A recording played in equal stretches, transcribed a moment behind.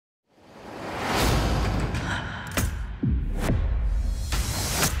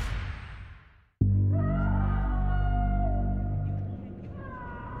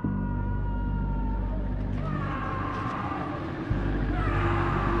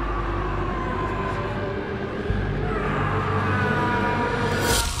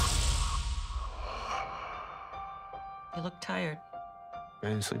I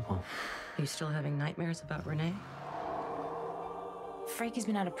didn't sleep well. Are you still having nightmares about Renee? Frankie's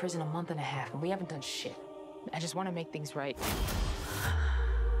been out of prison a month and a half, and we haven't done shit. I just want to make things right.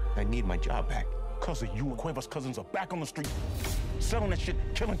 I need my job back. Cousin, you and Cueva's cousins are back on the street, selling that shit,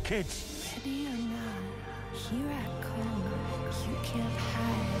 killing kids. Ready or not, here I come. You can't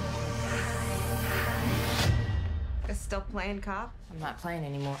hide. Is still playing cop? I'm not playing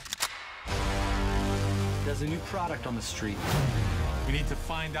anymore. There's a new product on the street. We need to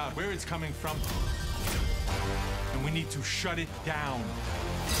find out where it's coming from, and we need to shut it down.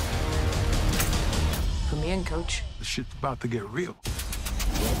 Put me in, coach. The shit's about to get real.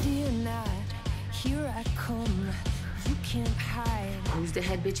 Ready or not, here I come. You can't hide. Who's the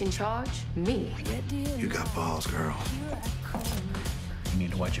head bitch in charge? Me. Ready or You got not, balls, girl. here I come. You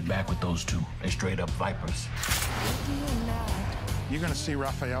need to watch your back with those two. They're straight up vipers. Ready or not. You gonna see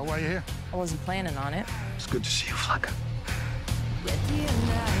Raphael while you're here? I wasn't planning on it. It's good to see you, Flocka. Ready or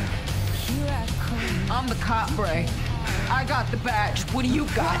not, here I come. I'm the cop, Bray. I got the badge. What do you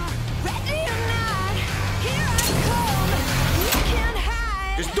got? Ready or not, here I come. You can't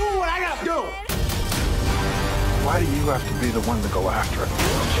hide. Just do what I gotta do. Why do you have to be the one to go after it? You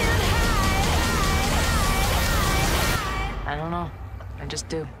can't hide. I don't know. I just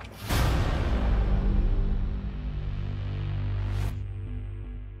do.